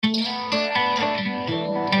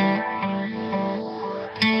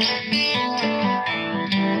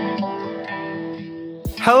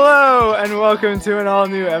Hello and welcome to an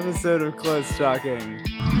all-new episode of Close Talking.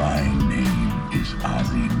 My name is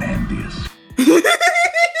Ozymandias.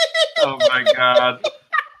 Oh my god.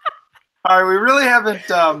 Alright, we really haven't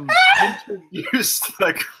introduced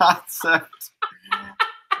the concept.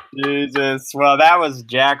 Jesus. Well, that was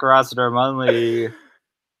Jack Rossiter Munley.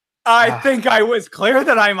 I think I was clear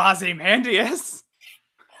that I'm Ozymandias.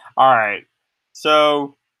 Alright.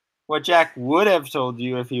 So, what Jack would have told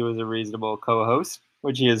you if he was a reasonable co-host,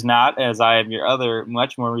 which he is not, as I am your other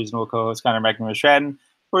much more reasonable co-host, Connor McNamara Stratton,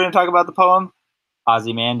 we're going to talk about the poem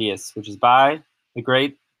Ozymandias, which is by the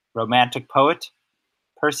great romantic poet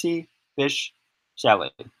Percy Bysshe Shelley.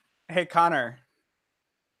 Hey, Connor.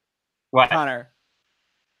 What? Connor.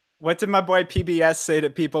 What did my boy PBS say to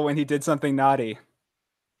people when he did something naughty?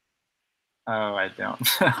 Oh, I don't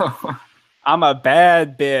know. I'm a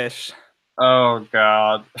bad bish. Oh,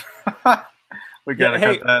 God. We gotta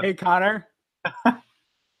cut that. Hey, Connor.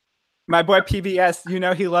 My boy PBS, you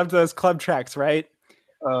know he loved those club tracks, right?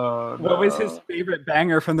 Oh, no. What was his favorite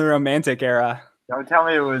banger from the Romantic era? Don't tell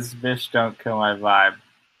me it was Bish Don't Kill My Vibe.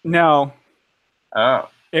 No. Oh.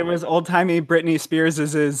 It was old-timey Britney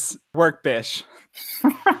Spears' Work Bish.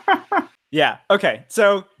 Yeah. Okay.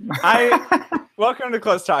 So welcome to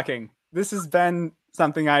Close Talking. This has been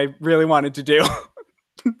something I really wanted to do.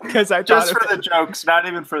 Because I just for the jokes, not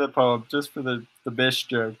even for the poem, just for the Bish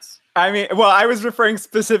jokes. I mean, well, I was referring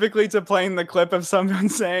specifically to playing the clip of someone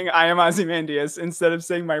saying I am Ozymandias instead of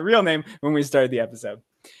saying my real name when we started the episode.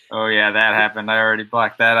 Oh yeah, that happened. I already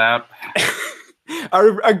blocked that out.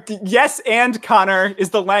 Yes, and Connor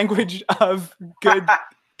is the language of good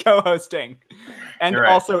co-hosting and right.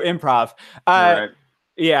 Also improv. Right.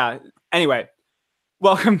 Yeah. Anyway,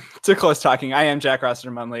 welcome to Close Talking. I am Jack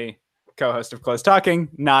Rossiter Munley, co-host of Close Talking,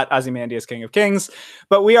 not Ozymandias, King of Kings,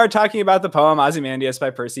 but we are talking about the poem Ozymandias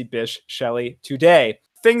by Percy Bysshe Shelley today.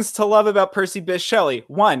 Things to love about Percy Bysshe Shelley.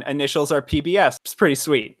 One, initials are PBS. It's pretty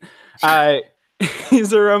sweet.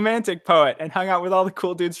 He's a romantic poet and hung out with all the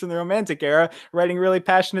cool dudes from the Romantic era, writing really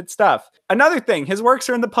passionate stuff. Another thing, his works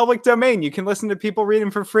are in the public domain. You can listen to people read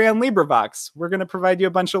them for free on LibriVox. We're going to provide you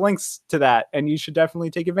a bunch of links to that, and you should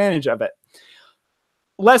definitely take advantage of it.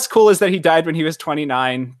 Less cool is that he died when he was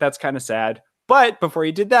 29. That's kind of sad. But before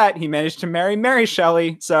he did that, he managed to marry Mary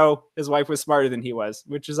Shelley, so his wife was smarter than he was,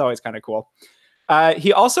 which is always kind of cool.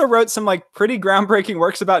 He also wrote some pretty groundbreaking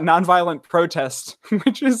works about nonviolent protest,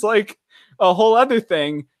 which is a whole other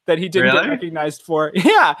thing that he didn't get recognized for.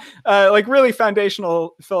 Yeah, really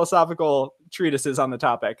foundational philosophical treatises on the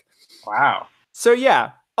topic. Wow. So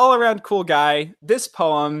yeah, all around cool guy. This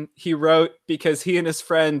poem he wrote because he and his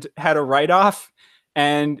friend had a write-off,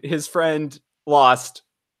 and his friend lost.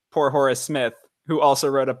 Poor Horace Smith, who also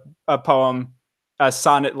wrote a poem, a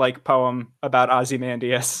sonnet-like poem about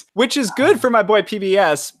Ozymandias, which is good for my boy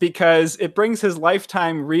PBS because it brings his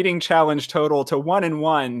lifetime reading challenge total to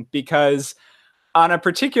 1-1 because on a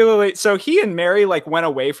particularly... So he and Mary went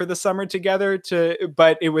away for the summer together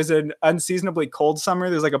but it was an unseasonably cold summer.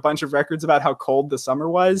 There's a bunch of records about how cold the summer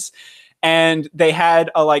was. And they had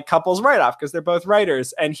a couples write-off because they're both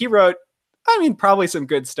writers. And he wrote, probably some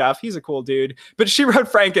good stuff. He's a cool dude. But she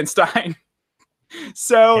wrote Frankenstein.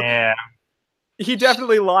 So yeah. He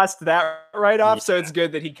definitely lost that write-off. Yeah. So it's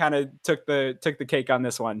good that he kind of took the cake on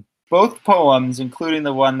this one. Both poems, including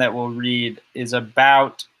the one that we'll read, is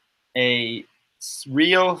about a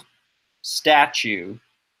real statue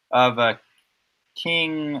of a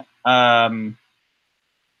king in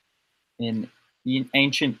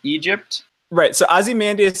ancient Egypt. Right. So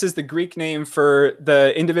Ozymandias is the Greek name for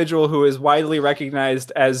the individual who is widely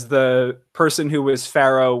recognized as the person who was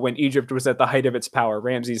pharaoh when Egypt was at the height of its power,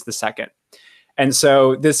 Ramses II. And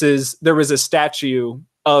so there was a statue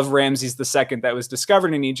of Ramses II that was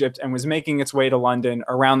discovered in Egypt and was making its way to London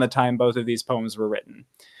around the time both of these poems were written.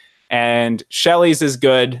 And Shelley's is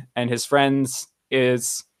good, and his friend's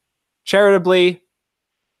is charitably,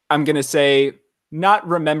 I'm going to say, not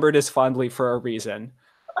remembered as fondly for a reason.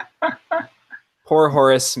 Poor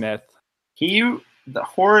Horace Smith.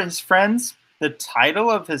 His friends, the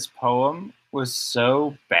title of his poem was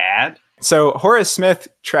so bad. So Horace Smith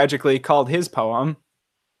tragically called his poem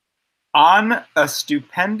On a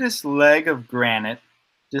Stupendous Leg of Granite,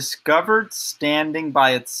 Discovered Standing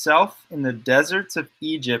by Itself in the Deserts of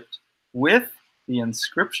Egypt, with the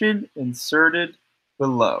inscription inserted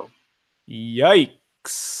below. Yikes.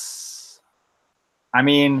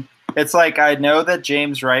 It's I know that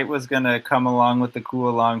James Wright was going to come along with the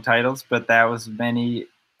cool long titles, but that was many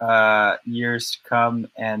years to come,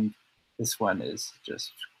 and this one is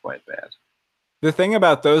just quite bad. The thing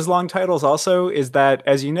about those long titles also is that,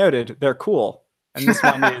 as you noted, they're cool. And this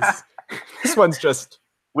one is, this one's just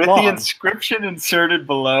with long. the inscription inserted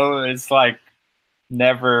below. It's like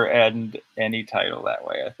never end any title that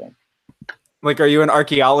way, I think. Like, are you an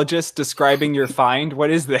archaeologist describing your find?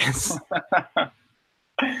 What is this?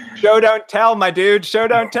 Show don't tell, my dude. Show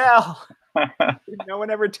don't tell. Did no one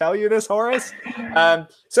ever tell you this, Horace?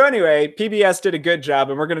 So anyway, PBS did a good job,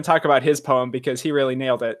 and we're going to talk about his poem because he really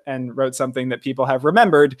nailed it and wrote something that people have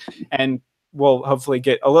remembered, and we'll hopefully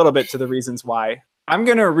get a little bit to the reasons why. I'm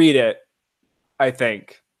going to read it, I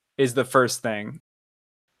think, is the first thing.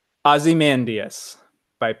 Ozymandias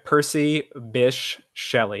by Percy Bysshe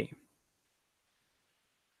Shelley.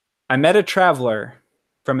 I met a traveler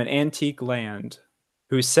from an antique land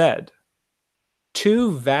who said,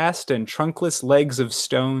 "Two vast and trunkless legs of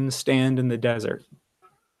stone stand in the desert.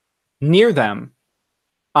 Near them,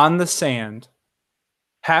 on the sand,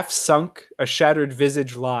 half sunk, a shattered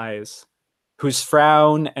visage lies, whose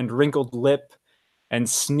frown and wrinkled lip and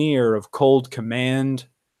sneer of cold command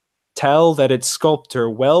tell that its sculptor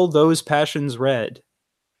well those passions read,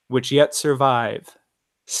 which yet survive,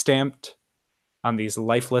 stamped on these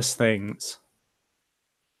lifeless things.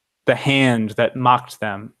 The hand that mocked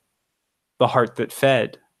them, the heart that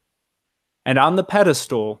fed. And on the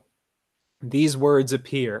pedestal, these words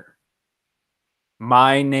appear.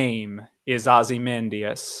 My name is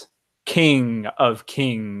Ozymandias, King of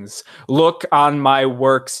kings. Look on my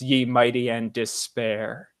works, ye mighty, and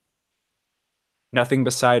despair. Nothing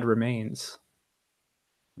beside remains.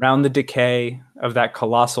 Round the decay of that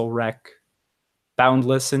colossal wreck,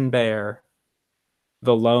 boundless and bare,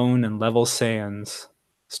 the lone and level sands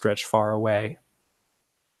stretch far away."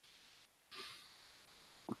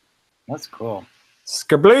 That's cool.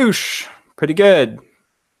 Skabloosh. Pretty good.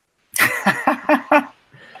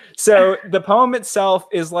 So the poem itself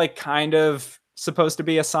is like kind of supposed to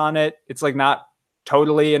be a sonnet. It's like not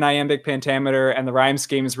totally an iambic pentameter, and the rhyme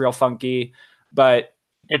scheme is real funky, but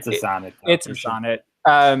It's a sonnet. Though, it's a sonnet.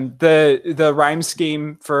 The rhyme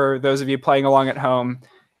scheme, for those of you playing along at home,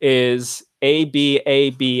 is A B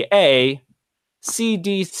A B A C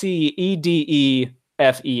D C E D E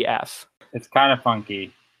F E F. It's kind of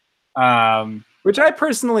funky. Which I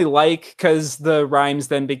personally like because the rhymes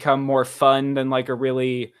then become more fun than like a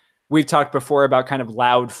really. We've talked before about kind of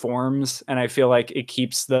loud forms, and I feel like it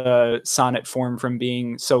keeps the sonnet form from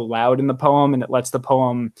being so loud in the poem, and it lets the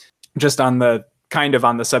poem just on the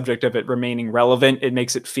subject of it remaining relevant. It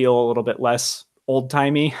makes it feel a little bit less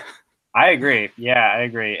old-timey. I agree. Yeah, I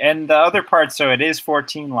agree. And the other part, so it is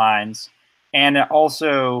 14 lines, and it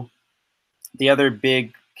also the other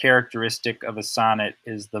big characteristic of a sonnet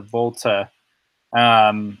is the volta,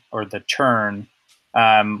 or the turn,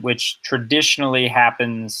 which traditionally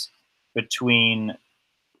happens between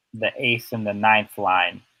the 8th and the 9th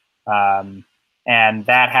line. And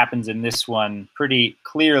that happens in this one pretty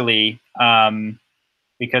clearly,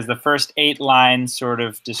 because the first 8 lines sort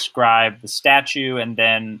of describe the statue, and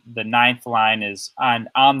then the 9th line is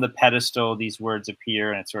on the pedestal, these words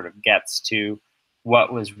appear, and it sort of gets to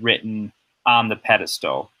what was written on the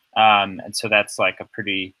pedestal. And so that's like a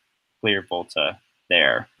pretty clear volta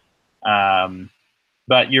there.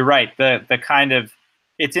 But you're right, the kind of,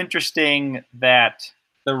 it's interesting that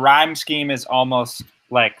the rhyme scheme is almost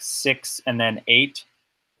like 6 and then 8,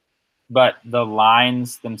 but the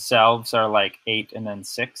lines themselves are like 8 and then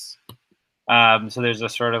 6. So there's a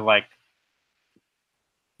sort of like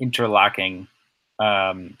interlocking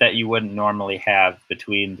that you wouldn't normally have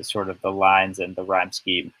between the sort of the lines and the rhyme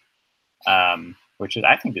scheme, which is,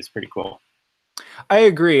 I think, is pretty cool. I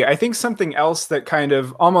agree. I think something else that kind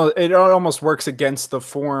of almost works against the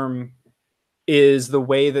form is the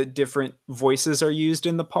way that different voices are used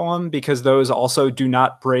in the poem, because those also do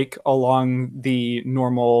not break along the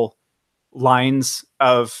normal lines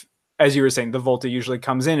of, as you were saying, the volta usually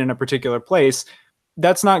comes in a particular place.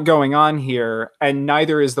 That's not going on here, and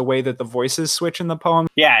neither is the way that the voices switch in the poem.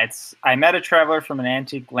 Yeah, it's, I met a traveler from an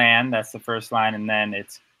antique land, that's the first line, and then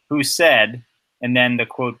it's who said, and then the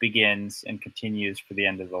quote begins and continues for the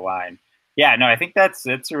end of the line. Yeah, no, I think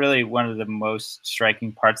it's really one of the most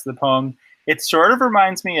striking parts of the poem. It sort of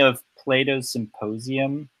reminds me of Plato's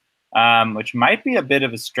Symposium, which might be a bit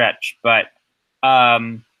of a stretch, but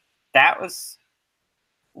that was,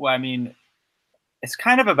 well, I mean, it's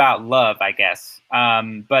kind of about love, I guess.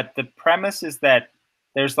 But the premise is that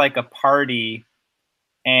there's like a party,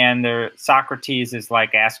 and Socrates is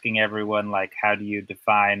like asking everyone, like, how do you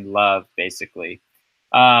define love, basically.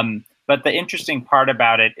 But the interesting part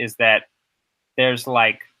about it is that there's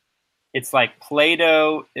like, it's like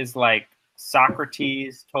Plato is like,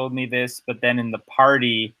 Socrates told me this, but then in the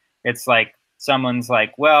party, it's like someone's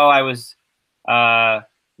like, well, I was,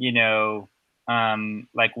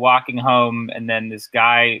 like walking home, and then this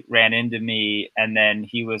guy ran into me, and then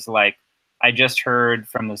he was like, I just heard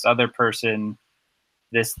from this other person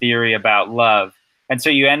this theory about love. And so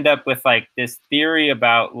you end up with like this theory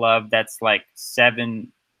about love that's like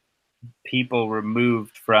 7 people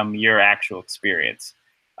removed from your actual experience.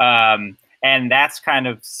 And that's kind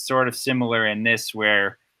of sort of similar in this,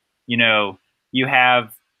 where, you know, you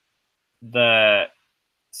have the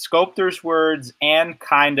sculptor's words and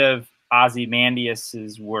kind of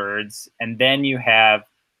Ozymandias's words, and then you have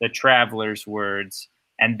the traveler's words,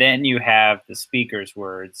 and then you have the speaker's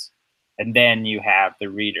words, and then you have the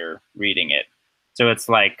reader reading it. So it's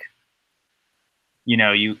like, you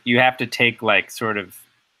know, you have to take like sort of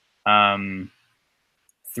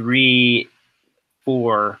 3,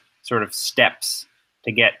 4 sort of steps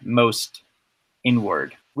to get most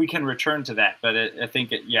inward. We can return to that, but I think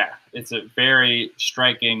it's a very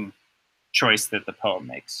striking choice that the poem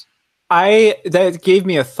makes. That gave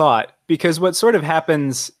me a thought, because what sort of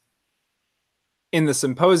happens in the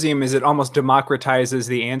symposium is it almost democratizes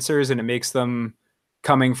the answers, and it makes them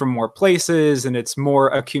coming from more places, and it's more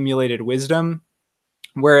accumulated wisdom.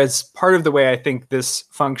 Whereas part of the way I think this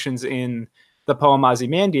functions in the poem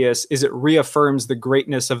Ozymandias is it reaffirms the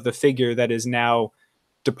greatness of the figure that is now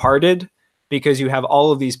departed, because you have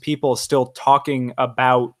all of these people still talking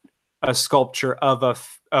about a sculpture of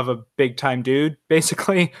a big time dude,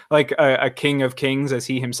 basically like a king of kings, as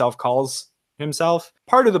he himself calls himself.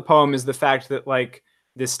 Part of the poem is the fact that like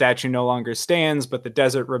this statue no longer stands, but the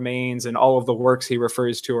desert remains, and all of the works he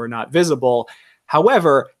refers to are not visible.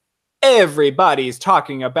 However, everybody's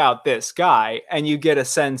talking about this guy, and you get a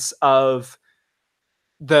sense of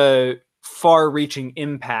the far-reaching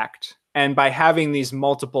impact. And by having these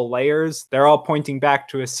multiple layers, they're all pointing back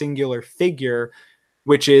to a singular figure,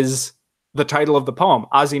 which is the title of the poem,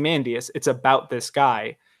 Ozymandias. It's about this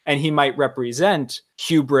guy, and he might represent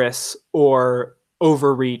hubris or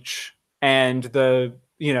overreach, and the,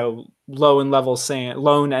 you know, lone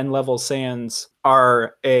and level sands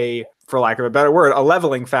are a, for lack of a better word, a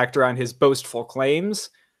leveling factor on his boastful claims.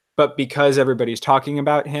 But because everybody's talking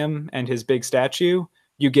about him and his big statue,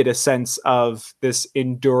 you get a sense of this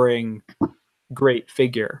enduring great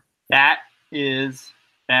figure. That is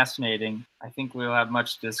fascinating. I think we'll have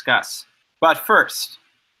much to discuss. But first,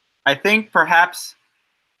 I think perhaps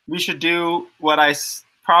we should do what I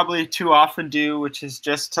probably too often do, which is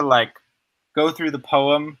just to like go through the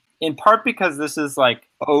poem, in part because this is like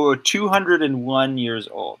 201 years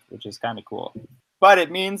old, which is kind of cool. But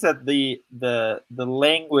it means that the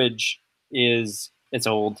language it's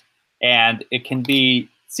old, and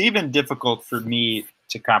it's even difficult for me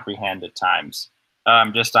to comprehend at times,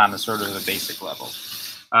 just on a sort of a basic level.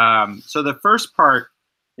 So the first part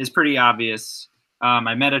is pretty obvious.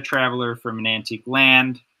 I met a traveler from an antique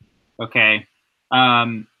land. Okay.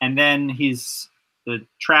 And then the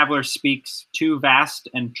traveler speaks 2 vast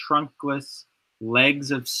and trunkless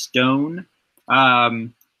legs of stone.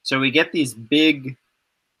 So we get these big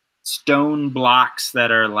stone blocks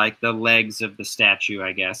that are like the legs of the statue,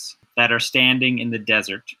 I guess, that are standing in the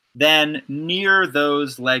desert. Then near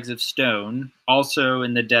those legs of stone, also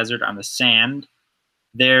in the desert on the sand,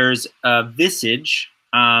 there's a visage.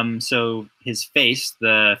 So his face,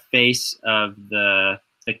 the face of the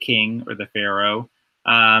king or the pharaoh,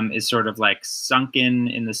 is sort of like sunken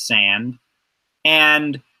in the sand.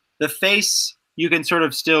 And the face, you can sort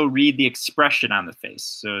of still read the expression on the face.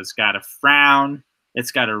 So it's got a frown,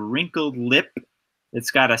 it's got a wrinkled lip,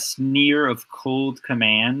 it's got a sneer of cold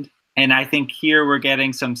command. And I think here we're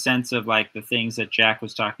getting some sense of like the things that Jack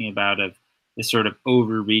was talking about, of this sort of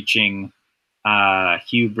overreaching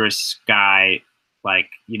hubris guy. Like,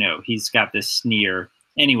 you know, he's got this sneer.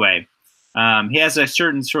 Anyway, he has a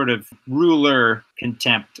certain sort of ruler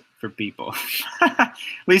contempt for people. At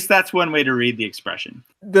least that's one way to read the expression.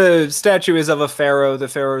 The statue is of a pharaoh. The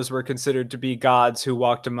pharaohs were considered to be gods who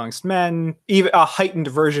walked amongst men, even a heightened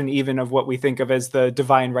version even of what we think of as the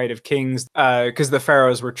divine right of kings, because the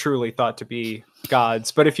pharaohs were truly thought to be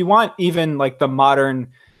gods. But if you want even like the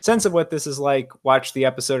modern sense of what this is like, watch the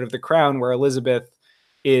episode of The Crown where Elizabeth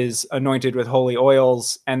is anointed with holy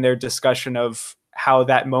oils, and their discussion of how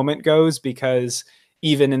that moment goes, because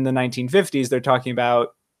even in the 1950s, they're talking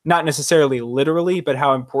about, not necessarily literally, but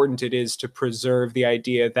how important it is to preserve the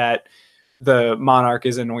idea that the monarch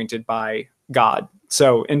is anointed by God.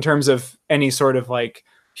 So in terms of any sort of like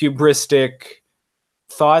hubristic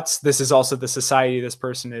thoughts, this is also the society this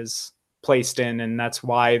person is placed in, and that's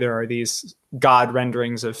why there are these God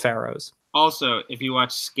renderings of pharaohs. Also, if you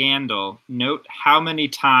watch Scandal, note how many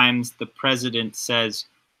times the president says,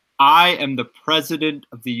 "I am the president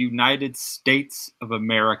of the United States of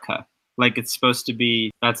America." like it's supposed to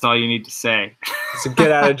be. That's all you need to say. It's a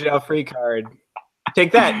get out of jail free card.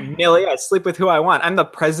 Take that, Millie. I sleep with who I want. I'm the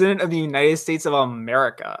president of the United States of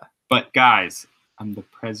America. But guys, I'm the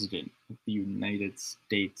president of the United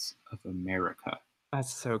States of America.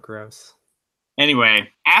 That's so gross. Anyway,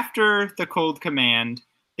 after the cold command,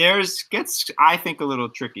 gets, I think, a little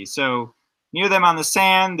tricky. So near them on the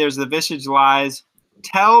sand, there's the visage lies.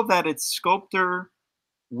 Tell that its sculptor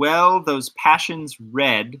well those passions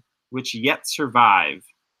red, which yet survive,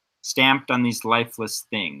 stamped on these lifeless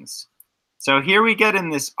things. So here we get in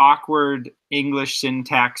this awkward English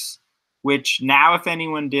syntax, which now if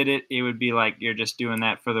anyone did it, it would be like you're just doing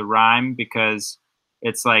that for the rhyme, because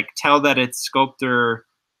it's like tell that its sculptor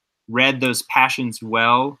read those passions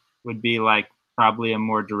well would be like probably a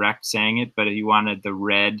more direct saying it, but he wanted the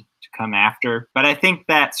red to come after. But I think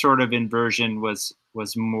that sort of inversion was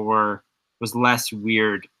less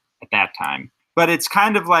weird at that time. But it's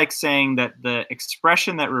kind of like saying that the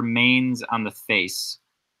expression that remains on the face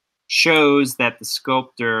shows that the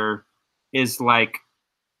sculptor is like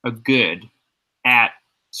a good at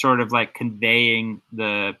sort of like conveying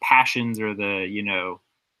the passions or the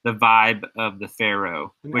vibe of the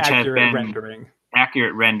pharaoh, which has been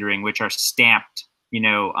accurate rendering, which are stamped,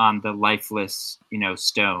 on the lifeless,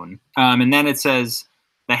 stone. And then it says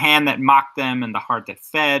the hand that mocked them and the heart that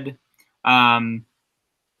fed. And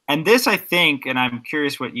this, I think, and I'm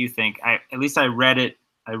curious what you think. I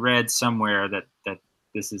read somewhere that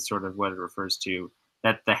this is sort of what it refers to,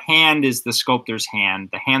 that the hand is the sculptor's hand,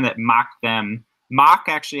 the hand that mocked them. Mock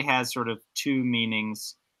actually has sort of two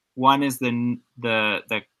meanings. One is the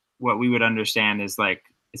what we would understand is like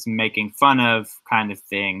it's making fun of kind of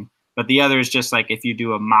thing. But the other is just like if you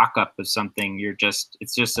do a mock-up of something,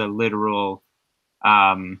 it's just a literal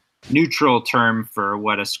neutral term for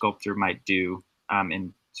what a sculptor might do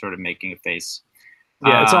in sort of making a face.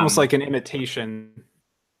 Yeah, it's almost like an imitation.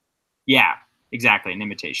 Yeah, exactly, an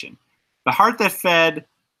imitation. The heart that fed,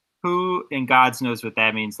 who in God's knows what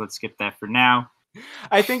that means. Let's skip that for now.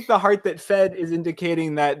 I think the heart that fed is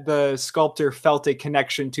indicating that the sculptor felt a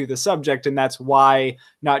connection to the subject, and that's why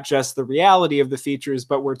not just the reality of the features,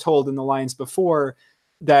 but we're told in the lines before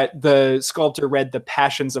that the sculptor read the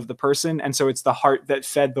passions of the person, and so it's the heart that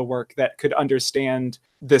fed the work that could understand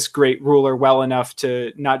this great ruler well enough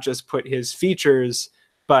to not just put his features,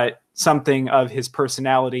 but something of his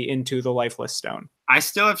personality into the lifeless stone. I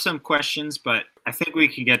still have some questions, but I think we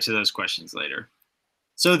can get to those questions later.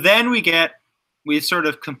 So then we've sort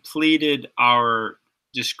of completed our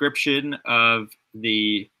description of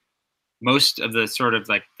most of the sort of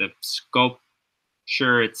like the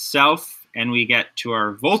sculpture itself, and we get to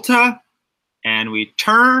our volta, and we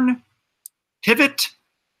turn, pivot,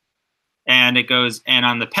 and it goes, and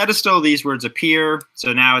on the pedestal, these words appear.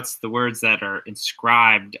 So now it's the words that are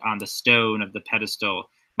inscribed on the stone of the pedestal.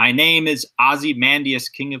 My name is Ozymandias,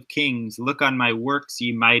 King of Kings. Look on my works,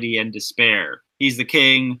 ye mighty, and despair. He's the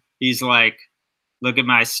king. He's like, look at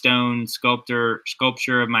my stone sculpture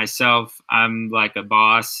of myself. I'm like a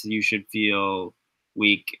boss. You should feel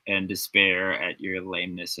weak and despair at your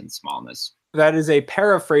lameness and smallness. That is a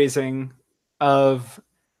paraphrasing of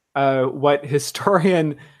what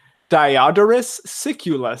historian Diodorus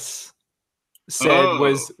Siculus said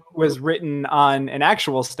was written on an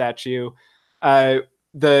actual statue.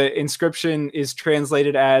 The inscription is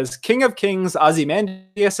translated as, King of Kings,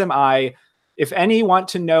 Ozymandias am I. If any want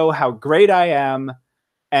to know how great I am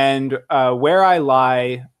and where I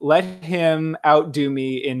lie, let him outdo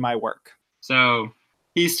me in my work. So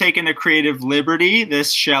he's taken a creative liberty,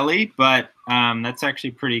 this Shelley, but that's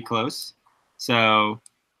actually pretty close. So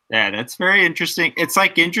yeah, that's very interesting. It's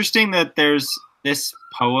like interesting that this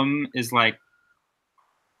poem is like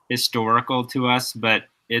historical to us, but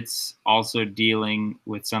it's also dealing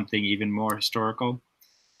with something even more historical.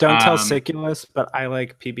 Don't tell Siculus, but I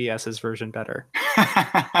like PBS's version better.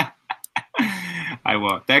 I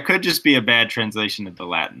won't. That could just be a bad translation of the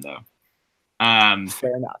Latin, though.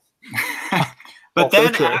 Fair enough. But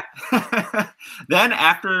then, then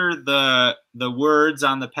after the words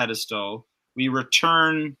on the pedestal, we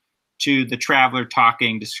return to the traveler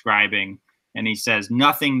talking, describing, and he says,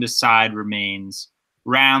 nothing beside remains.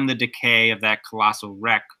 Round the decay of that colossal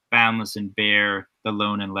wreck, boundless and bare, the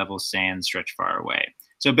lone and level sands stretch far away.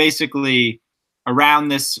 So basically, around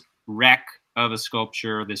this wreck of a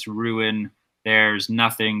sculpture, this ruin, there's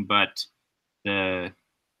nothing but the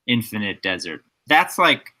infinite desert. That's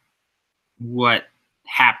like what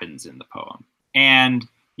happens in the poem. And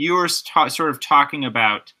you were sort of talking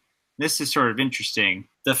about, this is sort of interesting,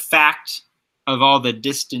 the fact of all the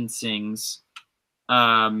distancings,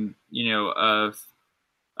 of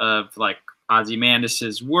like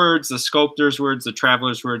Ozymandias's words, the sculptor's words, the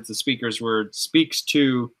traveler's words, the speaker's words, speaks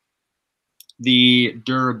to the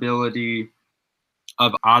durability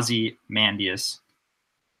of Ozymandias,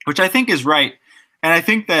 which I think is right. And I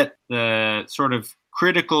think that the sort of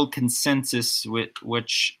critical consensus with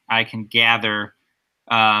which I can gather,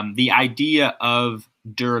 the idea of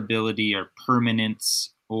durability or permanence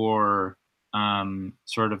or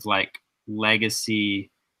sort of like legacy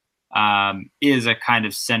is a kind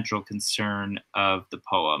of central concern of the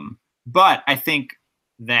poem. But I think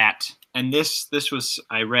that, and this was,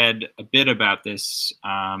 I read a bit about this,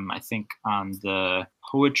 I think on the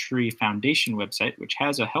Poetry Foundation website, which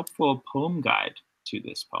has a helpful poem guide to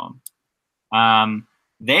this poem.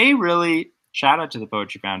 They really, shout out to the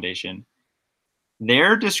Poetry Foundation,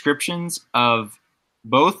 their descriptions of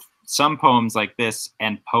both some poems like this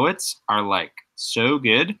and poets are like so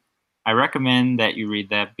good. I recommend that you read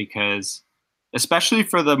that because, especially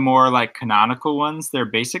for the more like canonical ones, they're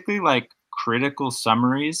basically like critical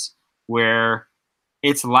summaries where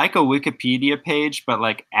it's like a Wikipedia page, but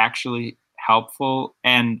like actually helpful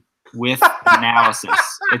and with analysis.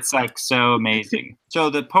 It's like so amazing. So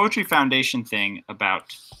the Poetry Foundation thing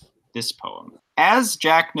about this poem, as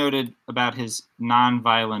Jack noted about his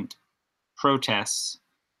nonviolent protests,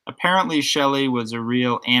 apparently Shelley was a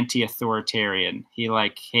real anti-authoritarian. He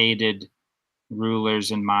like hated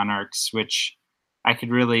rulers and monarchs, which I could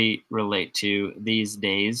really relate to these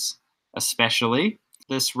days, especially.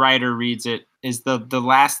 This writer reads it is the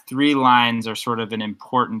last three lines are sort of an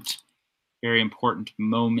important, very important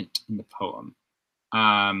moment in the poem.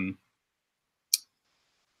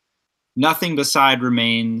 Nothing beside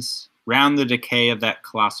remains, round the decay of that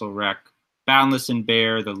colossal wreck, boundless and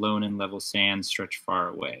bare, the lone and level sands stretch far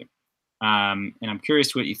away. And I'm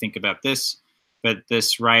curious what you think about this, but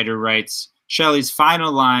this writer writes, Shelley's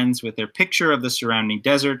final lines with their picture of the surrounding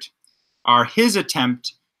desert are his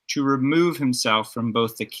attempt to remove himself from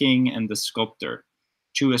both the king and the sculptor,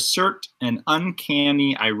 to assert an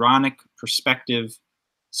uncanny, ironic perspective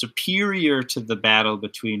superior to the battle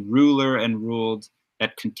between ruler and ruled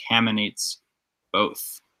that contaminates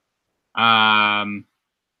both,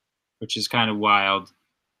 which is kind of wild.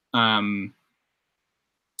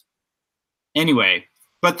 Anyway,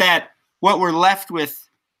 but that what we're left with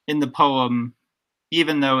in the poem,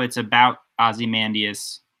 even though it's about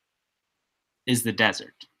Ozymandias, is the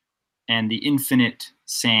desert and the infinite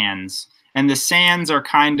sands. And the sands are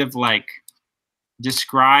kind of like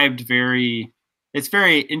described it's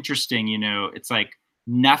very interesting, you know, it's like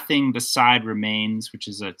nothing beside remains, which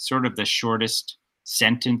is a sort of the shortest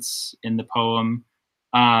sentence in the poem.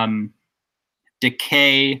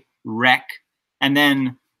 Decay, wreck, and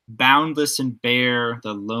then boundless and bare,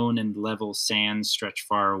 the lone and level sands stretch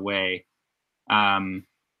far away.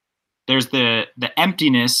 There's the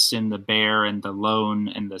emptiness in the bare and the lone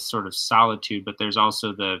and the sort of solitude, but there's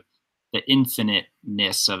also the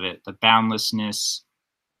infiniteness of it, the boundlessness,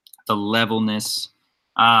 the levelness.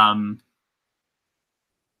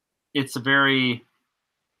 It's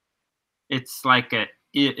like a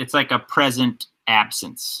present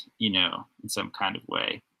absence, you know, in some kind of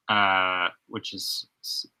way, which is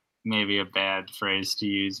maybe a bad phrase to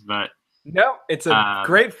use, but no, it's a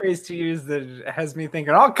great phrase to use that has me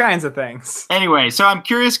thinking all kinds of things. Anyway, so I'm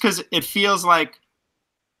curious because it feels like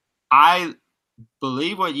I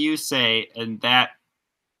believe what you say, and that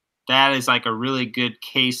is like a really good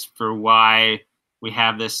case for why we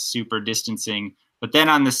have this super distancing. But then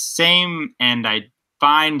on the same end, I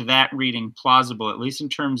find that reading plausible, at least in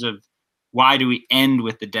terms of why do we end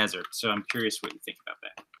with the desert? So I'm curious what you think about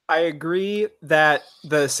that. I agree that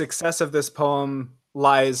the success of this poem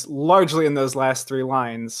lies largely in those last three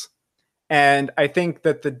lines. And I think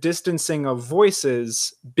that the distancing of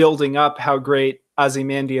voices building up how great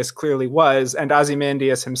Ozymandias clearly was, and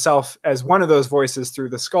Ozymandias himself as one of those voices through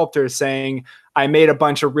the sculptor saying, I made a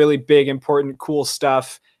bunch of really big, important, cool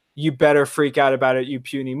stuff. You better freak out about it, you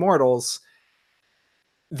puny mortals.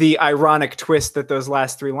 The ironic twist that those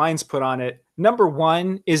last three lines put on it, number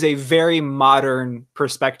one, is a very modern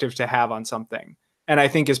perspective to have on something. And I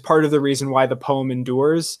think is part of the reason why the poem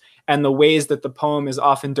endures, and the ways that the poem is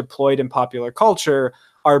often deployed in popular culture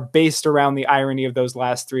are based around the irony of those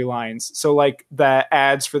last three lines. So like the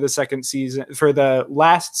ads for the second season, for the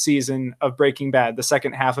last season of Breaking Bad, the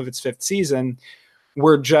second half of its fifth season,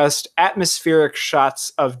 were just atmospheric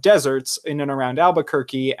shots of deserts in and around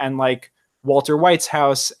Albuquerque and like Walter White's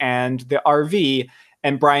house and the RV,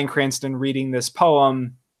 and Bryan Cranston reading this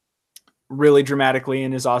poem really dramatically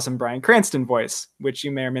in his awesome Bryan Cranston voice, which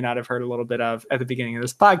you may or may not have heard a little bit of at the beginning of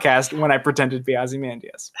this podcast when I pretended to be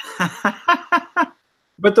Ozymandias.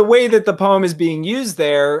 But the way that the poem is being used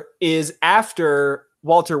there is after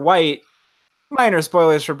Walter White, minor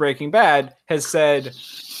spoilers for Breaking Bad, has said,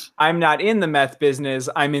 I'm not in the meth business,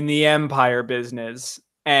 I'm in the empire business.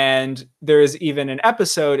 And there's even an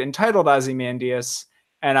episode entitled Ozymandias,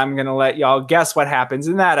 and I'm going to let y'all guess what happens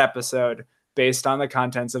in that episode based on the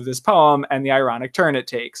contents of this poem and the ironic turn it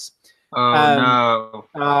takes. Oh,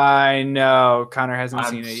 no. I know. Connor hasn't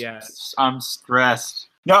seen it yet. I'm stressed.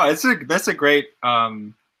 No, that's a great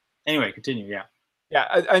anyway, continue, yeah.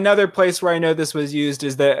 Yeah, another place where I know this was used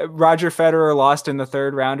is that Roger Federer lost in the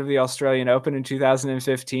third round of the Australian Open in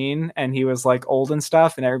 2015, and he was like old and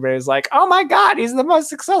stuff, and everybody was like, "Oh my God, he's the most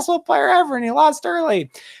successful player ever, and he lost early."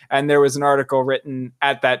 And there was an article written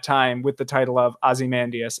at that time with the title of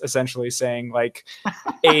Ozymandias, essentially saying like,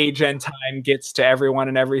 age and time gets to everyone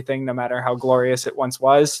and everything, no matter how glorious it once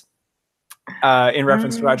was. In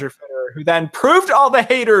reference to Roger Federer, who then proved all the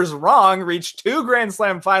haters wrong, reached 2 Grand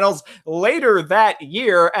Slam finals later that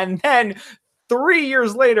year, and then 3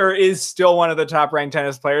 years later is still one of the top ranked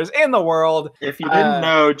tennis players in the world. If you didn't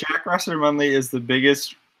know, Jack Russell-Munley is the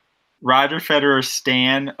biggest Roger Federer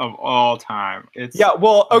stan of all time.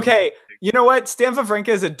 Okay. You know what? Stan Wawrinka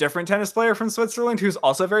is a different tennis player from Switzerland who's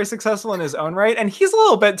also very successful in his own right. And he's a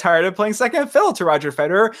little bit tired of playing second fiddle to Roger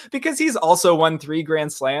Federer because he's also won 3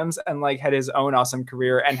 Grand Slams and like had his own awesome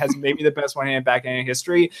career and has maybe the best one-handed backhand in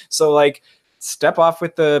history. So like step off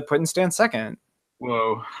with the putting Stan second.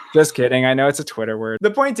 Whoa. Just kidding. I know it's a Twitter word.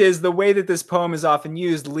 The point is the way that this poem is often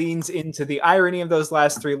used leans into the irony of those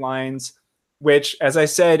last 3 lines, which, as I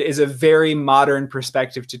said, is a very modern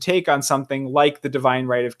perspective to take on something like the divine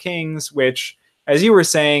right of kings, which, as you were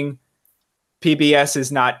saying, PBS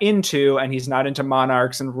is not into, and he's not into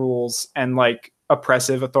monarchs and rules and like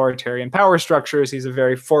oppressive authoritarian power structures. He's a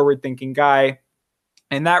very forward-thinking guy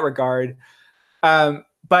in that regard.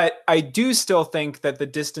 But I do still think that the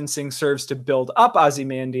distancing serves to build up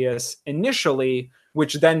Ozymandias initially,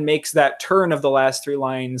 which then makes that turn of the last 3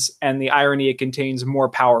 lines and the irony it contains more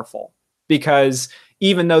powerful. Because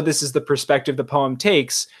even though this is the perspective the poem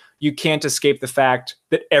takes, you can't escape the fact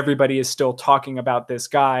that everybody is still talking about this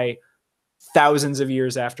guy thousands of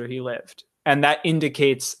years after he lived. And that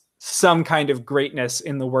indicates some kind of greatness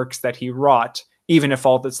in the works that he wrought, even if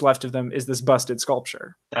all that's left of them is this busted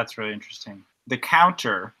sculpture. That's really interesting. The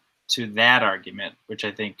counter to that argument, which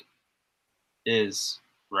I think is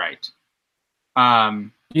right.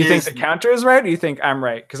 You think the counter is right, or you think I'm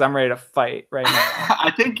right? Because I'm ready to fight right now.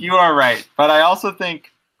 I think you are right, but I also think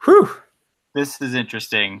this is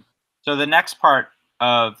interesting. So the next part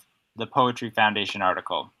of the Poetry Foundation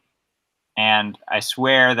article, and I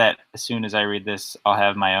swear that as soon as I read this, I'll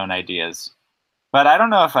have my own ideas, but I don't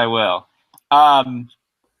know if I will,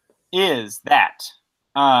 is that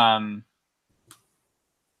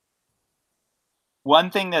one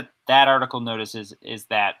thing that article notices is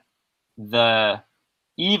that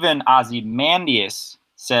even Ozymandias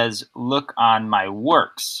says, "Look on my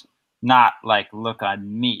works," not like "look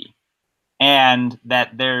on me," and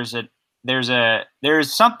that there's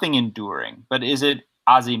something enduring. But is it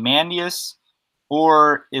Ozymandias,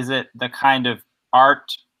 or is it the kind of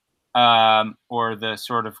art or the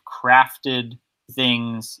sort of crafted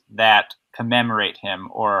things that commemorate him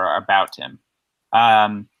or are about him?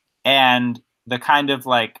 And the kind of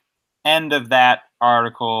like end of that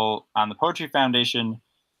article on the Poetry Foundation,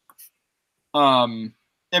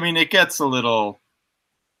 I mean, it gets a little,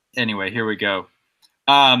 anyway, here we go.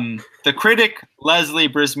 The critic Leslie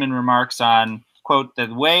Brisman remarks on, quote,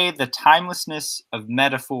 "the way the timelessness of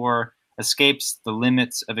metaphor escapes the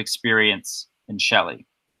limits of experience in Shelley."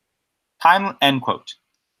 End quote.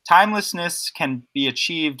 Timelessness can be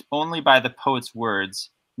achieved only by the poet's words,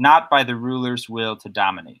 not by the ruler's will to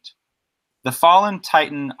dominate. The fallen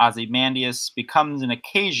titan Ozymandias becomes an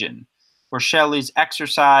occasion for Shelley's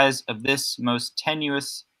exercise of this most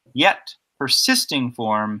tenuous yet persisting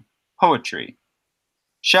form, poetry.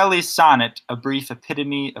 Shelley's sonnet, a brief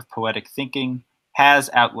epitome of poetic thinking, has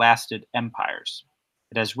outlasted empires.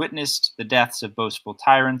 It has witnessed the deaths of boastful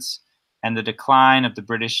tyrants and the decline of the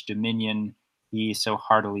British dominion he so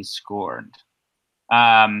heartily scorned.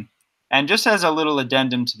 And just as a little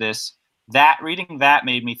addendum to this, reading that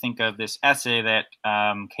made me think of this essay that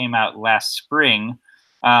came out last spring,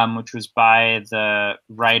 which was by the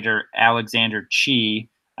writer Alexander Chee.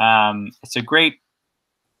 It's a great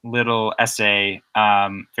little essay,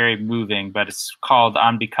 very moving, but it's called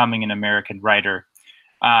 "On Becoming an American Writer."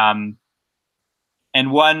 And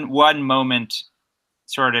one moment,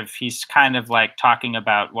 sort of, he's kind of like talking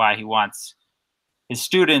about why he wants his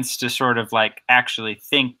students to sort of like actually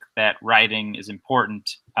think that writing is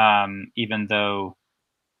important, even though,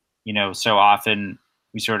 you know, so often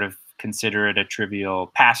we sort of consider it a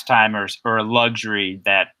trivial pastime or a luxury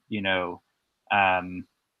that you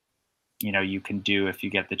can do if you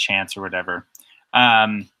get the chance or whatever.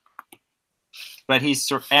 But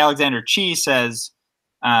Alexander Chee says,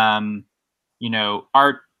 art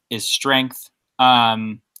is strength.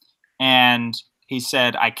 And he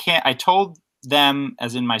said, I told them,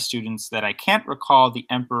 as in my students, that I can't recall the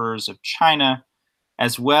emperors of China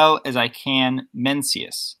as well as I can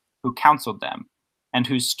Mencius, who counseled them, and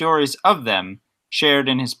whose stories of them, shared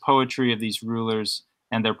in his poetry of these rulers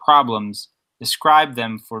and their problems, describe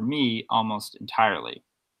them for me almost entirely.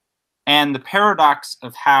 And the paradox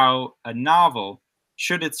of how a novel,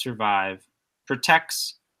 should it survive,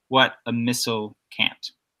 protects what a missal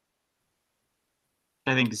can't.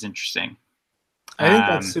 I think is interesting. I think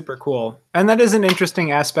that's super cool. And that is an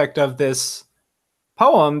interesting aspect of this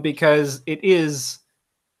poem, because it is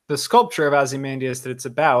the sculpture of Ozymandias that it's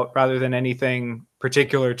about, rather than anything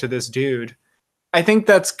particular to this dude. I think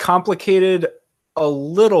that's complicated a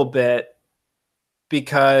little bit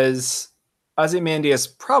because Ozymandias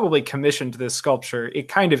probably commissioned this sculpture. It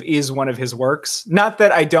kind of is one of his works. Not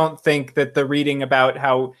that I don't think that the reading about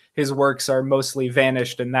how his works are mostly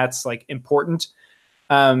vanished and that's like important.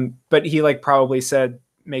 But he like probably said,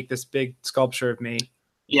 make this big sculpture of me.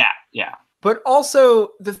 Yeah. But also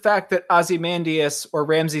the fact that Ozymandias, or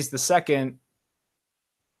Ramses II,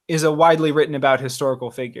 is a widely written about historical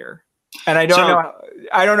figure. And I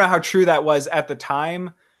don't know how true that was at the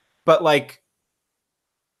time, but like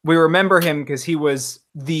we remember him because he was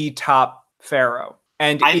the top pharaoh,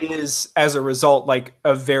 and is as a result like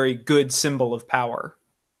a very good symbol of power,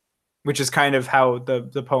 which is kind of how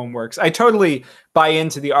the poem works. I totally buy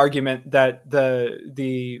into the argument that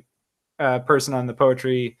the person on the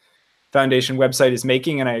Poetry Foundation website is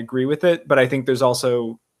making, and I agree with it. But I think there's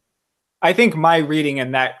also, I think my reading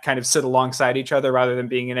and that kind of sit alongside each other rather than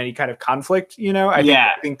being in any kind of conflict.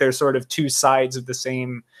 I think they're sort of two sides of the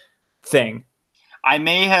same thing. I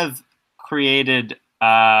may have created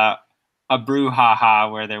a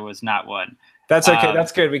brouhaha where there was not one. That's okay.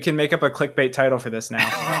 That's good. We can make up a clickbait title for this now.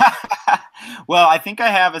 Well, I think I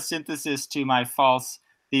have a synthesis to my false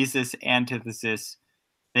thesis antithesis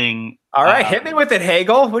thing. All right, hit me with it,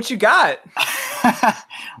 Hegel. What you got?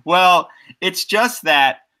 Well, it's just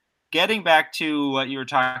that, getting back to what you were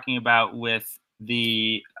talking about with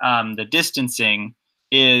the distancing,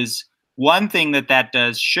 is one thing that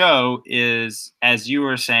does show is, as you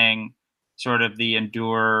were saying, sort of the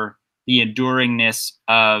enduringness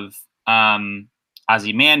of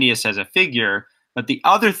Ozymandias as a figure. But the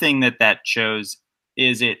other thing that shows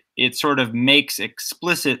is it sort of makes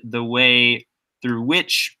explicit the way through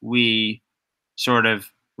which we sort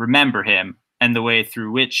of remember him and the way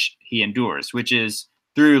through which he endures, which is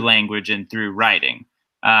through language and through writing.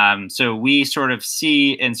 So we sort of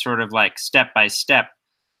see in sort of like step by step,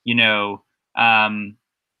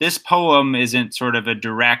 this poem isn't sort of a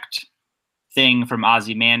direct thing from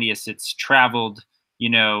Ozymandias. It's traveled,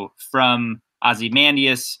 from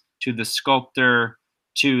Ozymandias to the sculptor,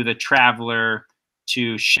 to the traveler,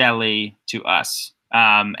 to Shelley, to us.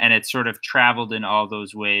 And it's sort of traveled in all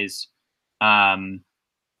those ways, through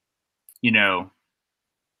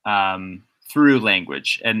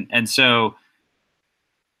language. And so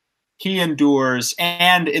he endures,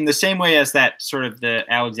 and in the same way as that sort of the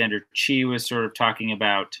Alexander Chee was sort of talking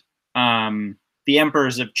about, the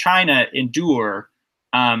emperors of China endure,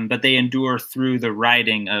 but they endure through the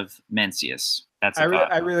writing of Mencius.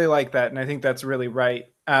 I really like that, and I think that's really right.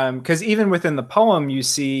 Because even within the poem, you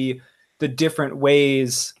see the different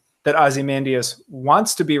ways that Ozymandias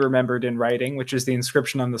wants to be remembered in writing, which is the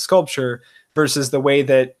inscription on the sculpture, versus the way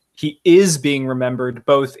that he is being remembered,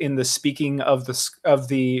 both in the speaking of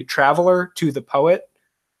the traveler to the poet.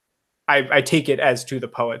 I take it as to the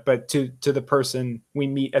poet, but to the person we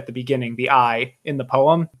meet at the beginning, the I in the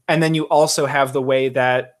poem. And then you also have the way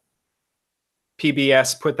that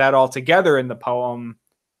PBS put that all together in the poem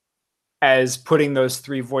as putting those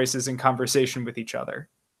three voices in conversation with each other.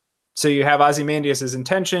 So you have Ozymandias'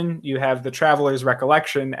 intention, you have the traveler's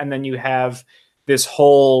recollection, and then you have this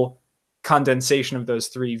whole condensation of those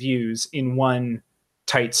three views in one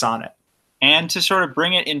tight sonnet. And to sort of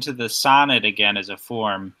bring it into the sonnet again as a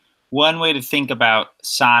form, one way to think about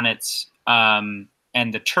sonnets and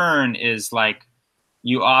the turn is like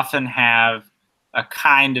you often have a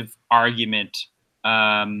kind of argument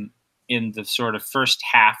in the sort of first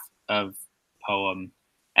half of poem,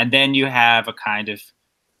 and then you have a kind of,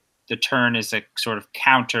 the turn is a sort of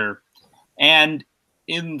counter, and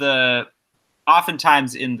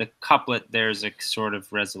oftentimes in the couplet there's a sort of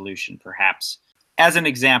resolution perhaps. as an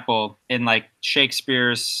example, in like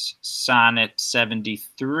Shakespeare's Sonnet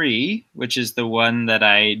 73, which is the one that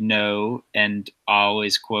I know and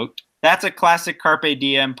always quote, that's a classic Carpe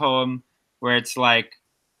Diem poem where it's like,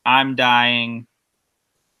 I'm dying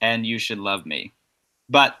and you should love me.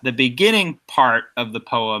 But the beginning part of the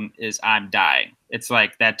poem is I'm dying. It's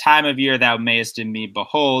like, that time of year thou mayest in me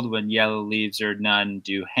behold, when yellow leaves or none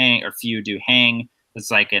do hang, or few do hang.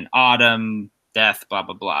 It's like an autumn, death, blah,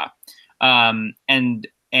 blah, blah.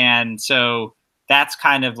 And so that's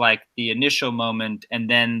kind of like the initial moment. And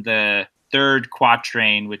then the third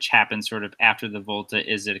quatrain, which happens sort of after the Volta,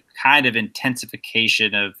 is a kind of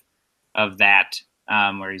intensification of that,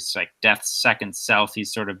 where he's like death's second self.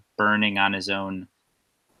 He's sort of burning on his own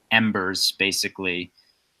embers, basically,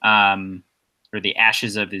 or the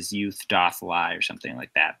ashes of his youth doth lie, or something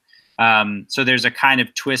like that. So there's a kind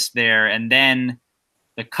of twist there. And then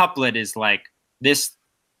the couplet is like, this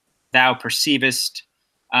thou perceivest,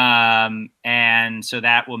 and so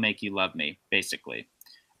that will make you love me, basically.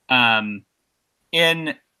 In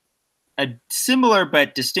a similar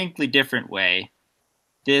but distinctly different way,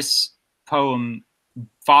 this poem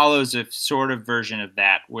follows a sort of version of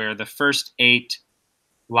that, where the first 8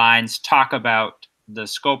 lines talk about the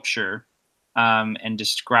sculpture, and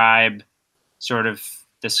describe sort of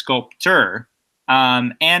the sculptor,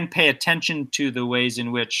 and pay attention to the ways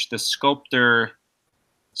in which the sculptor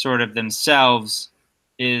sort of themselves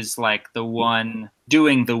is like the one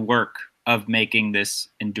doing the work of making this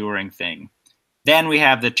enduring thing. Then we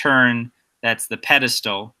have the turn, that's the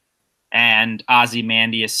pedestal, and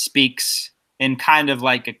Ozymandias speaks in kind of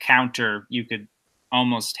like a counter you could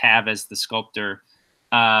almost have as the sculptor.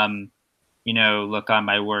 Look on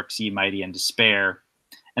my works, ye mighty in despair.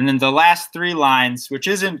 And then the last 3 lines, which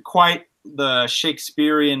isn't quite the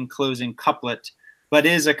Shakespearean closing couplet, but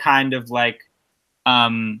is a kind of like,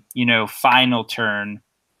 final turn,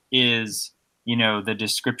 is, the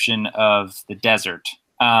description of the desert,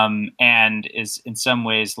 and is in some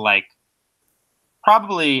ways like,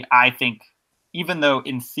 probably, I think, even though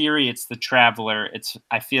in theory it's the traveler,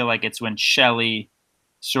 I feel like it's when Shelley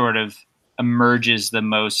sort of emerges the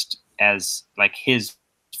most as like his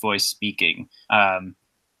voice speaking.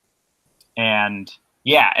 And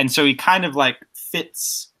so he kind of like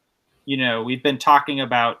fits, we've been talking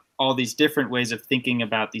about all these different ways of thinking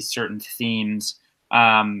about these certain themes.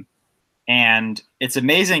 And it's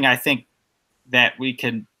amazing, I think, that we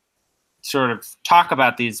can sort of talk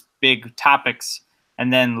about these big topics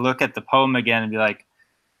and then look at the poem again and be like,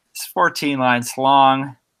 it's 14 lines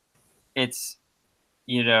long. It's,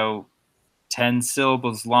 10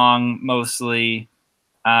 syllables long, mostly.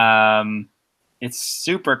 It's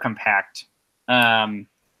super compact.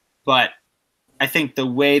 But I think the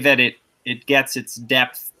way that it gets its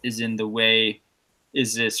depth is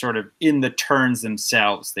sort of in the turns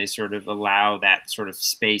themselves. They sort of allow that sort of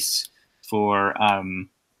space for,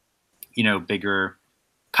 bigger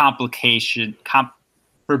complicated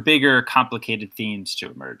themes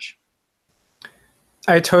to emerge.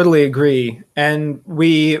 I totally agree. And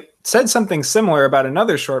we said something similar about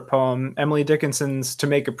another short poem, Emily Dickinson's To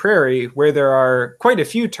Make a Prairie, where there are quite a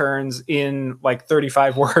few turns in like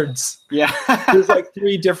 35 words. Yeah. There's like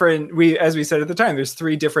 3 different, as we said at the time, there's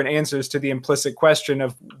 3 different answers to the implicit question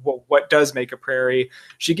of what does make a prairie.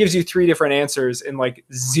 She gives you 3 different answers in like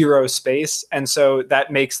 0 space. And so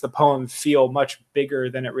that makes the poem feel much bigger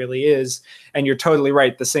than it really is. And you're totally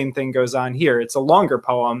right. The same thing goes on here. It's a longer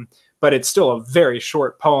poem, but it's still a very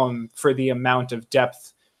short poem for the amount of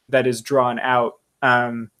depth that is drawn out.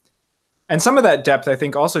 And some of that depth, I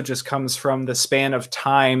think, also just comes from the span of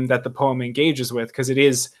time that the poem engages with, because it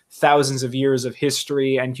is thousands of years of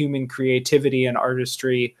history and human creativity and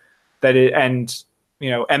artistry and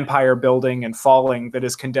empire building and falling that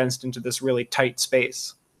is condensed into this really tight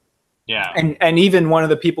space. Yeah. And even one of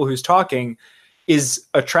the people who's talking is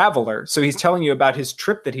a traveler. So he's telling you about his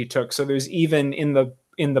trip that he took. So there's even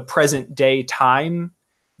in the present day time,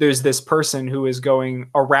 there's this person who is going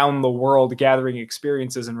around the world gathering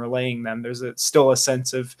experiences and relaying them. There's still a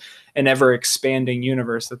sense of an ever expanding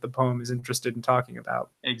universe that the poem is interested in talking about.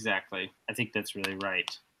 Exactly. I think that's really right.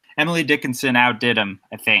 Emily Dickinson outdid him,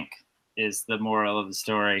 I think, is the moral of the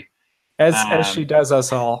story. As she does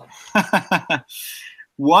us all.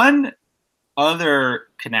 One other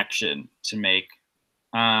connection to make,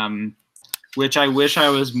 which I wish I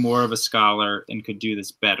was more of a scholar and could do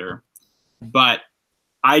this better, but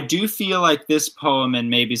I do feel like this poem,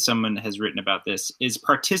 and maybe someone has written about this, is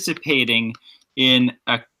participating in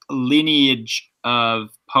a lineage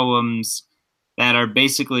of poems that are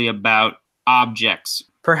basically about objects.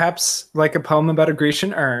 Perhaps like a poem about a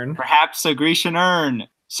Grecian urn. Perhaps a Grecian urn.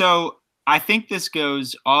 So I think this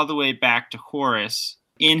goes all the way back to Horace.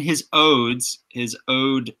 In his odes, his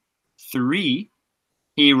ode 3,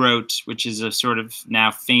 he wrote, which is a sort of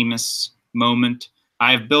now famous moment,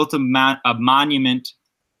 I have built a monument.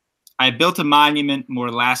 I have built a monument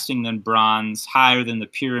more lasting than bronze, higher than the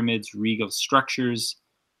pyramid's regal structures,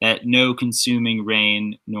 that no consuming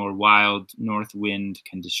rain nor wild north wind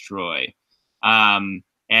can destroy.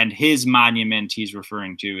 And his monument he's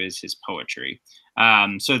referring to is his poetry.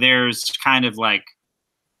 So there's kind of like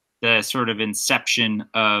the sort of inception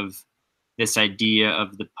of this idea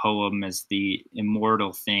of the poem as the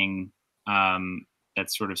immortal thing that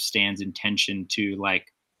sort of stands in tension to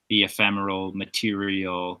like the ephemeral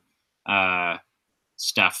material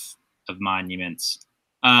stuff of monuments.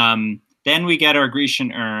 Then we get our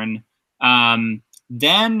Grecian urn.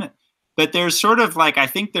 But there's sort of like, I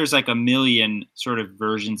think there's like a million sort of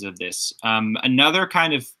versions of this. Another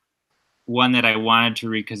kind of one that I wanted to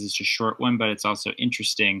read because it's a short one, but it's also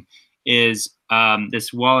interesting, is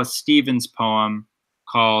this Wallace Stevens poem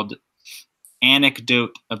called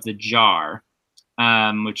Anecdote of the Jar,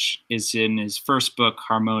 which is in his first book,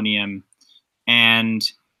 Harmonium. And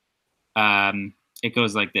it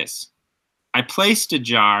goes like this. I placed a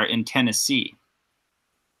jar in Tennessee,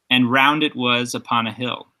 and round it was upon a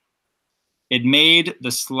hill. It made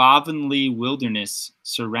the slovenly wilderness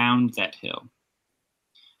surround that hill.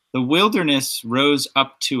 The wilderness rose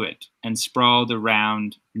up to it and sprawled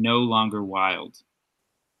around, no longer wild.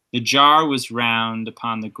 The jar was round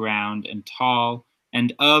upon the ground and tall,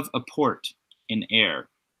 and of a port in air.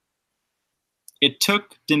 It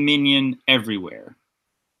took dominion everywhere.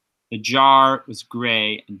 The jar was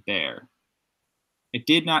gray and bare. It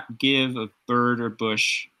did not give of bird or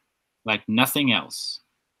bush like nothing else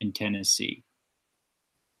in Tennessee.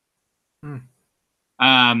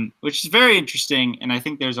 Which is very interesting, and I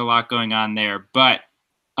think there's a lot going on there. But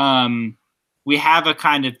we have a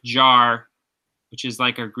kind of jar, which is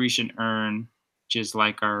like our Grecian urn, which is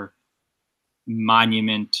like our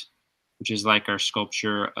monument, which is like our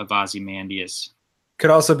sculpture of Ozymandias. Could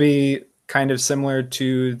also be kind of similar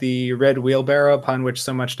to the red wheelbarrow upon which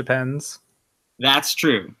so much depends. That's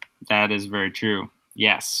true. That is very true.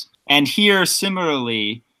 Yes. And here,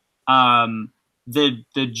 similarly,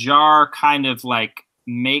 the jar kind of like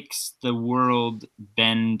makes the world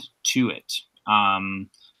bend to it.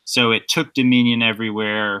 So it took dominion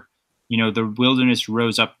everywhere. You know, the wilderness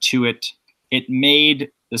rose up to it. It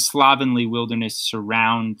made the slovenly wilderness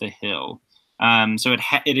surround the hill. So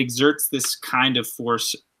it exerts this kind of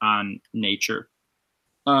force on nature,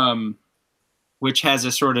 which has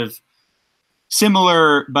a sort of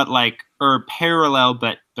similar but like, or parallel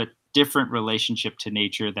but different relationship to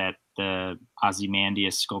nature that the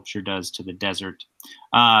Ozymandias sculpture does to the desert.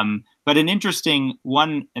 But an interesting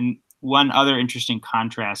one other interesting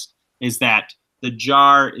contrast is that the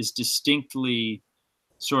jar is distinctly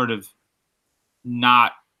sort of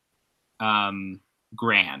not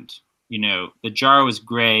grand. You know, the jar was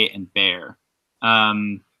gray and bare,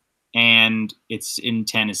 and it's in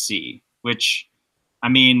Tennessee, which, I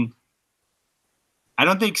mean, I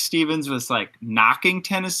don't think Stevens was like knocking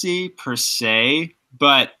Tennessee per se,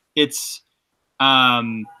 but it's,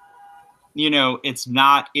 you know, it's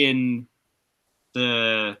not in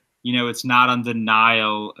the, you know, it's not on the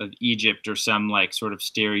Nile of Egypt or some like sort of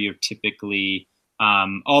stereotypically,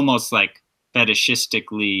 almost like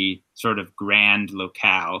fetishistically sort of grand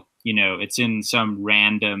locale. You know, it's in some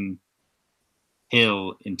random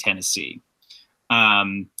hill in Tennessee.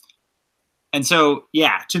 And so,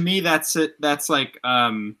 yeah, to me, that's it. That's like,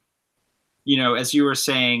 you know, as you were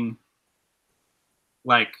saying,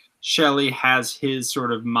 like Shelley has his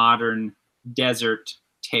sort of modern desert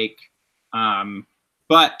take,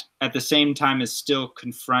 but at the same time is still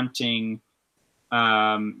confronting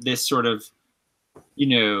this sort of, you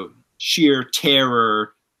know, sheer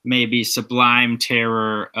terror, maybe sublime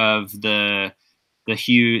terror of the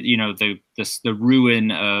huge, you know, the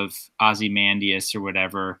ruin of Ozymandias or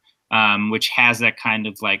whatever. Which has that kind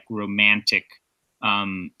of like romantic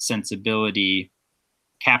sensibility,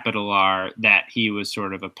 capital R, that he was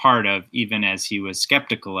sort of a part of, even as he was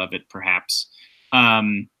skeptical of it, perhaps.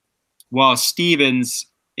 While Stevens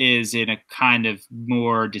is in a kind of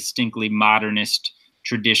more distinctly modernist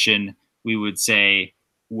tradition, we would say,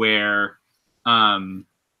 where,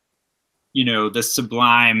 you know, the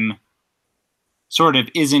sublime sort of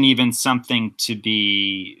isn't even something to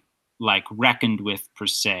be like reckoned with per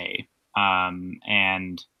se,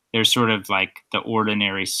 and there's sort of like the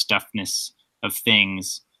ordinary stuffness of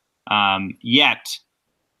things, yet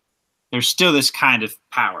there's still this kind of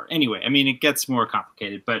power. Anyway, I mean, it gets more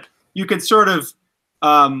complicated, but you could sort of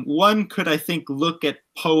one could, I think, look at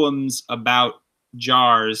poems about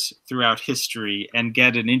jars throughout history and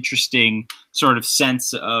get an interesting sort of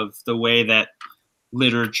sense of the way that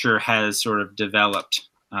literature has sort of developed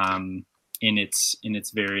in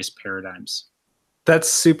its various paradigms. That's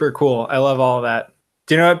super cool. I love all of that.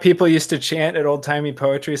 Do you know what people used to chant at old-timey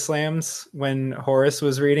poetry slams when Horace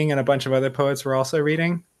was reading and a bunch of other poets were also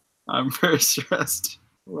reading? I'm very stressed.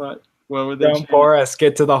 What were they Don't chanting? bore us,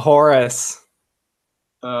 get to the Horace.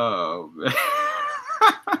 Oh, man.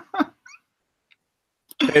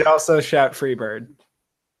 They'd also shout Freebird,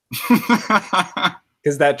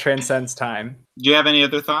 because that transcends time. Do you have any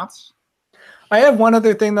other thoughts? I have one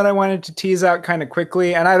other thing that I wanted to tease out kind of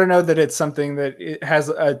quickly, and I don't know that it's something that it has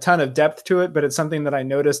a ton of depth to it, but it's something that I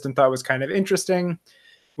noticed and thought was kind of interesting,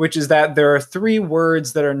 which is that there are 3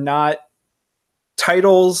 words that are not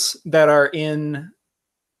titles that are in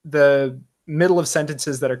the middle of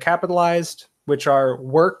sentences that are capitalized, which are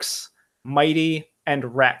works, mighty,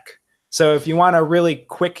 and wreck. So if you want a really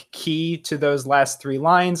quick key to those last 3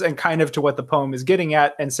 lines and kind of to what the poem is getting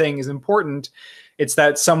at and saying is important, it's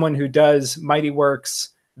that someone who does mighty works,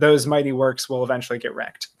 those mighty works will eventually get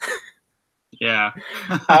wrecked. Yeah.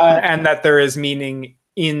 And that there is meaning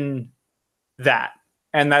in that.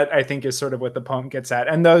 And that, I think, is sort of what the poem gets at.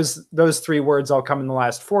 And those 3 words all come in the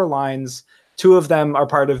last 4 lines. 2 of them are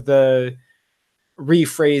part of the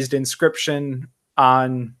rephrased inscription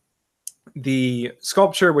on the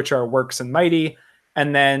sculpture, which are works and mighty.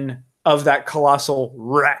 And then of that colossal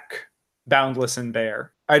wreck, boundless and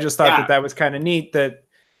bare. I just thought that was kind of neat that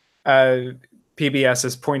PBS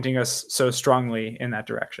is pointing us so strongly in that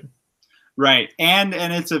direction. Right. And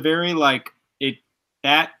it's a very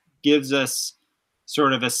that gives us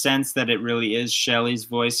sort of a sense that it really is Shelley's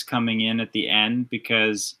voice coming in at the end,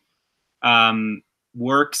 because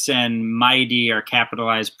works and mighty are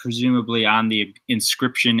capitalized presumably on the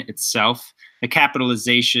inscription itself. The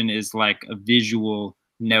capitalization is like a visual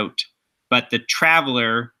note, but the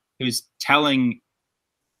traveler who's telling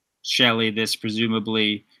Shelley this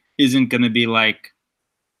presumably isn't going to be like,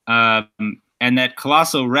 and that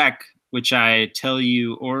colossal wreck, which I tell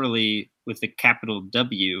you orally with a capital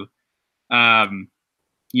W, that's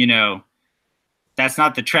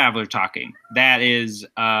not the traveler talking. That is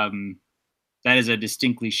a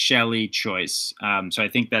distinctly Shelley choice. So I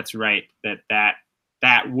think that's right.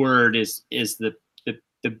 That word is the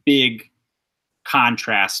big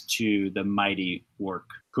contrast to the mighty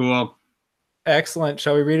work. Cool. Excellent.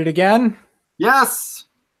 Shall we read it again? Yes.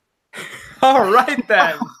 All right,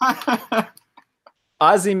 then.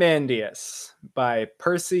 Ozymandias by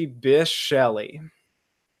Percy Bysshe Shelley.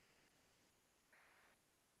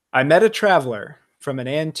 I met a traveler from an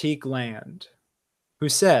antique land who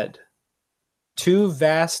said, 2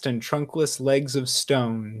 vast and trunkless legs of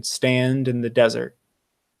stone stand in the desert.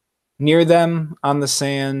 Near them, on the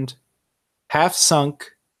sand, half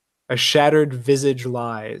sunk, a shattered visage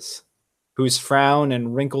lies, whose frown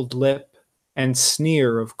and wrinkled lip and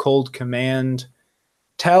sneer of cold command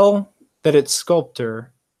tell that its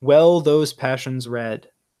sculptor well those passions read,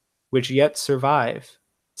 which yet survive,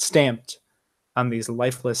 stamped on these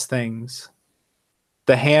lifeless things,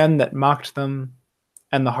 the hand that mocked them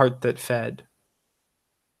and the heart that fed.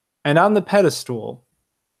 And on the pedestal,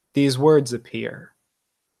 these words appear.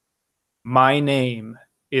 My name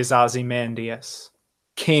is Ozymandias,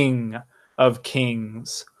 King of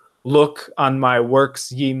Kings. Look on my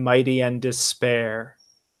works, ye mighty, and despair.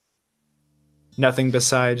 Nothing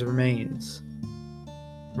besides remains.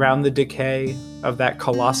 Round the decay of that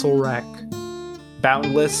colossal wreck,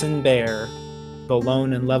 boundless and bare, the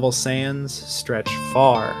lone and level sands stretch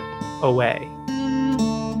far away.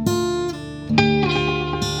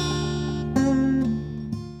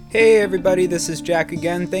 Hey everybody, this is Jack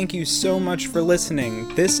again. Thank you so much for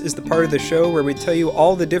listening. This is the part of the show where we tell you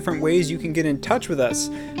all the different ways you can get in touch with us,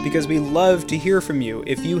 because we love to hear from you.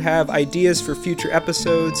 If you have ideas for future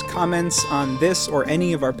episodes, comments on this or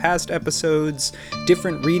any of our past episodes,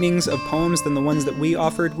 different readings of poems than the ones that we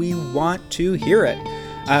offered, we want to hear it.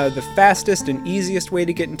 The fastest and easiest way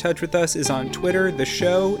to get in touch with us is on Twitter. The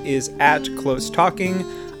show is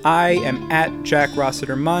 @CloseTalking. I am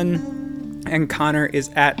 @JackRossiterMunn. And Connor is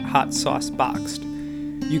 @HotSauceBoxed.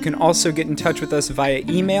 You can also get in touch with us via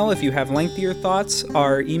email if you have lengthier thoughts.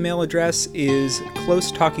 Our email address is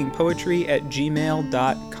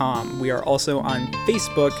closetalkingpoetry@gmail.com. We are also on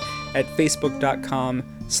Facebook at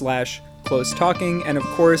facebook.com/closetalking. And of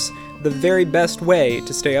course, the very best way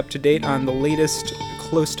to stay up to date on the latest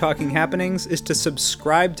Close Talking happenings is to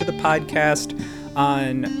subscribe to the podcast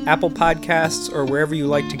on Apple Podcasts or wherever you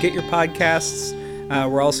like to get your podcasts.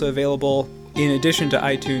 We're also available in addition to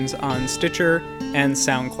iTunes on Stitcher and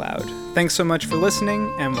SoundCloud. Thanks so much for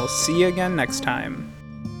listening, and we'll see you again next time.